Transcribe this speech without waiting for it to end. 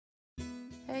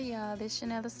Hey y'all, this is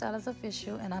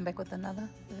Chanelthestylistofficial and I'm back with another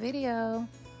video.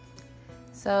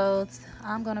 So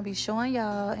I'm going to be showing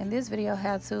y'all in this video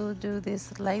how to do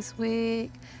this lace wig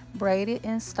braided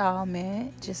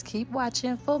installment. Just keep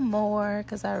watching for more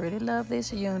because I really love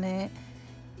this unit.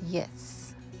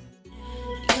 Yes.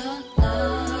 Your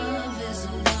love is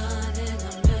one in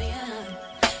a million.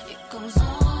 It goes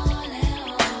on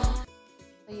and on.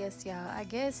 Yes, y'all, I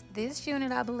guess this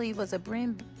unit I believe was a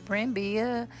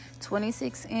Brembia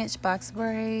 26-inch box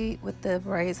braid with the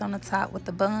braids on the top with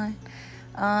the bun.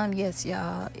 Yes,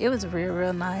 y'all, it was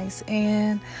real nice,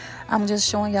 and I'm just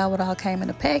showing y'all what all came in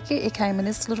the packet. It came in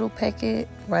this little packet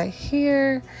right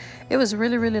here. It was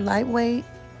really lightweight.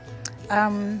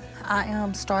 I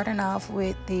am starting off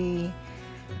with the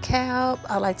scalp.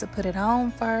 I like to put it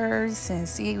on first and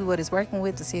see what it's working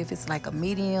with to see if it's like a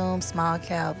medium small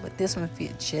scalp, but this one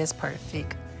fit just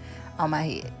perfect on my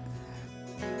head.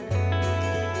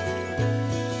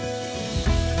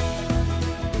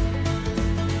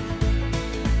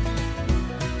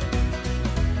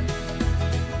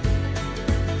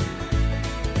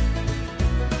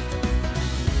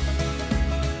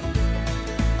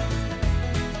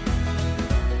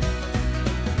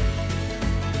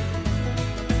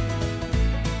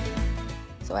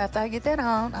 So after I get that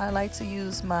on, I like to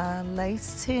use my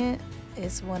lace tint.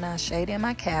 It's when I shade in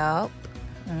my scalp.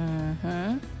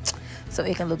 So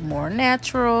it can look more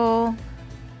natural.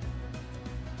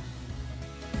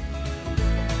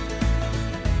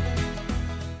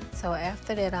 So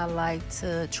after that, I like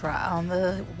to try on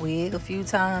the wig a few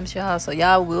times, y'all. So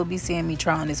y'all will be seeing me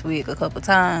try on this wig a couple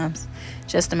times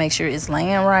just to make sure it's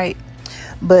laying right.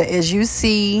 But as you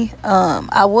see,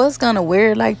 I was gonna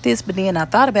wear it like this, but then I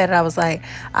thought about it. I was like,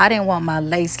 I didn't want my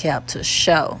lace cap to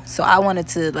show, so I wanted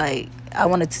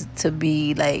to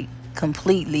be like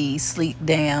completely sleek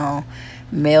down,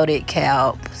 melted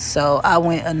scalp. So I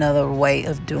went another way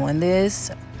of doing this,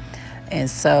 and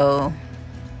so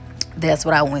that's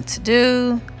what I went to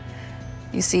do.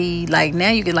 You see, like now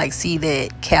you can like see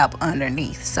that scalp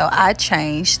underneath. So I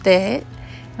changed that.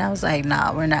 And I was like,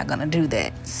 nah, we're not gonna do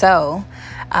that. So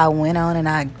I went on and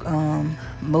I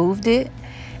moved it,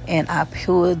 and I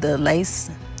pulled the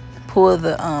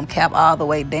cap all the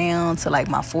way down to like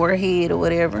my forehead or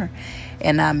whatever,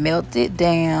 and I melted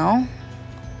down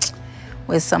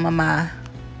with some of my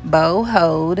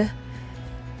boho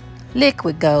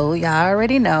liquid gold. Y'all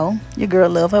already know your girl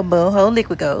love her boho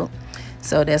liquid gold,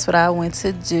 so that's what I went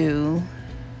to do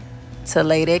to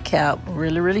lay that cap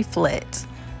really flat.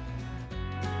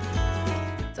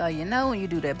 So you know, when you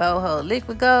do that boho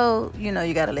liquid gold, you know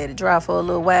you gotta let it dry for a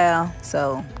little while.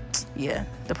 So yeah,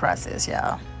 the process,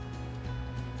 y'all.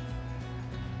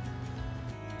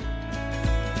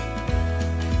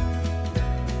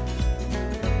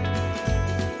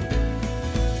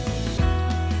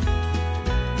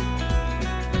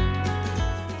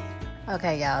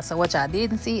 Okay, y'all, so what y'all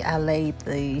didn't see, I laid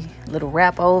the little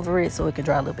wrap over it so it could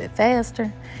dry a little bit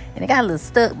faster, and it got a little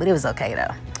stuck, but it was okay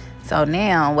though. So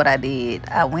now what I did,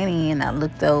 I went in, I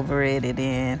looked over it, and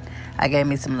then I gave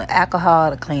me some little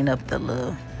alcohol to clean up the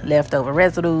little leftover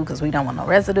residue, because we don't want no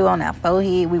residue on our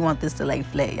forehead. We want this to lay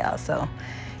flat, y'all. So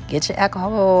get your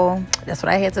alcohol. That's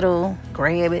what I had to do.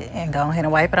 Grab it and go ahead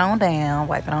and wipe it on down.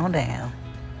 Wipe it on down.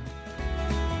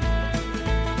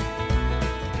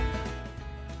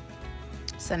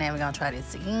 So now we're going to try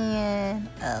this again.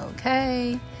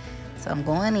 Okay. So I'm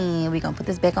going in. We're going to put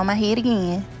this back on my head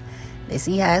again. Let's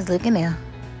see how it's looking now.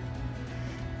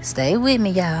 Stay with me,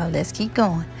 y'all. Let's keep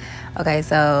going. Okay,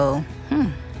 so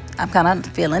I'm kind of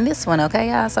feeling this one, okay,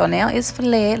 y'all? So now it's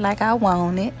flat like I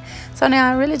want it. So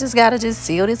now I really just got to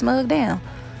seal this mug down.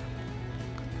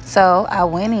 So I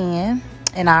went in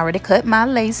and I already cut my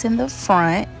lace in the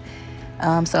front.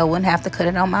 So I wouldn't have to cut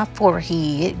it on my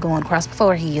forehead, going across my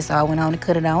forehead. So I went on and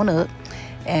cut it on up.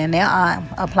 And now I'm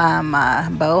applying my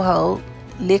boho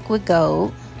liquid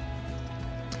gold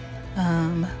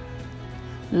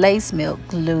lace milk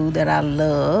glue that I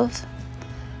love.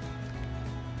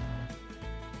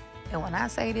 And when I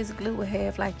say this glue will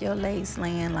have like your lace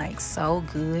laying like so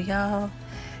good, y'all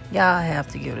have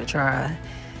to give it a try.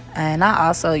 And I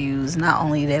also use, not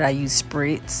only that, I use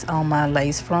spritz on my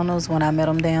lace frontals when I melt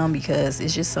them down, because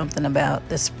it's just something about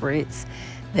the spritz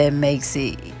that makes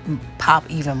it pop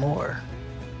even more.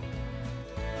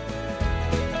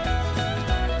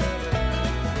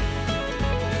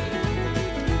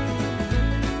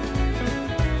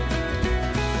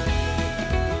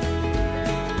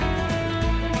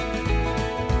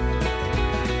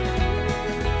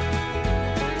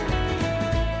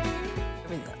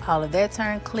 All of that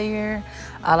turned clear.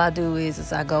 All I do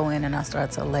is I go in and I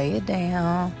start to lay it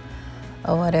down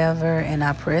or whatever, and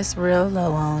I pressed real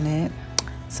low on it.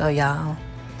 So y'all,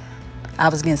 I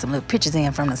was getting some little pictures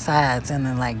in from the sides, and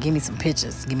then like, give me some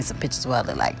pictures what I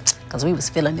look like, because we was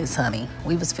feeling this, honey.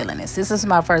 We was feeling this. This is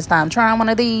my first time trying one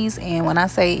of these, and when I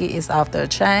say it is off the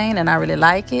chain and I really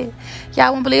like it,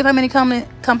 y'all won't believe how many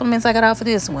compliments I got off of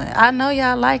this one. I know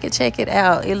y'all like it. Check it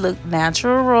out. It looked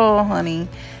natural, honey.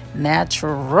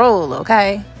 Natural,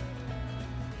 okay?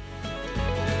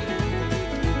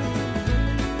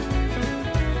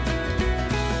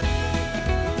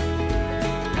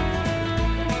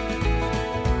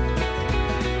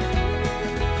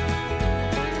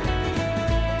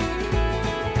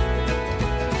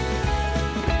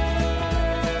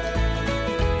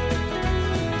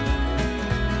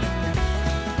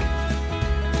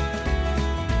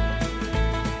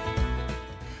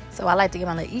 So I like to get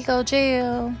my little Eco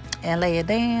Gel and lay it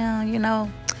down, you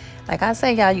know. Like I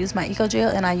say, y'all, use my Eco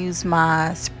Gel and I use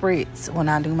my spritz when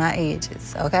I do my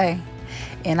edges, okay?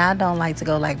 And I don't like to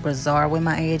go like bizarre with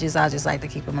my edges. I just like to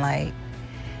keep them like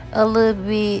a little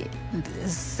bit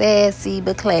sassy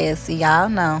but classy, y'all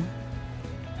know.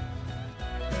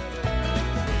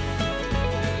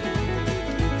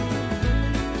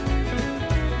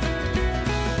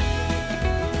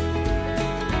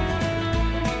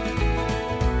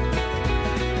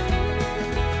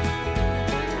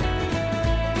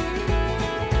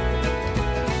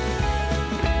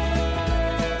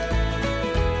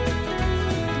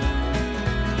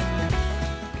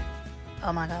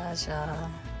 Oh my gosh, y'all,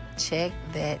 check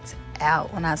that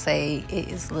out. When I say it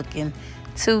is looking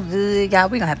too good, y'all,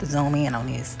 we're gonna have to zoom in on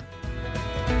this.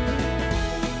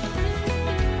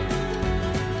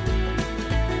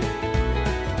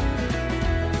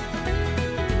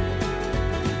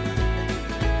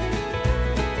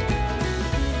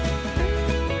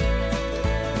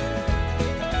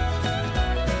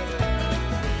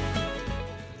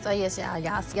 So yes,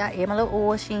 y'all see I add my little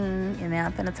oil sheen, and now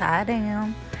I'm gonna tie it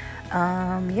down.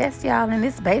 Yes, y'all, and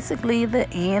it's basically the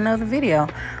end of the video.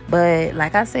 But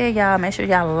like I said, y'all, make sure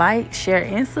y'all like, share,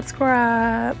 and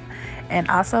subscribe. And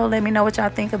also let me know what y'all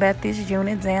think about this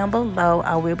unit down below.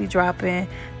 I will be dropping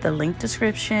the link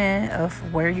description of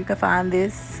where you can find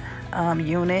this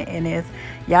unit. And if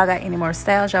y'all got any more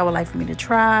styles y'all would like for me to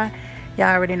try,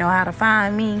 y'all already know how to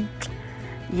find me.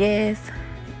 Yes,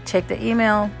 check the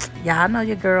email. Y'all know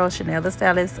your girl,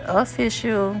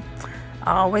 Chanelthestylistofficial.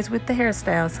 Always with the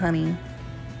hairstyles, honey.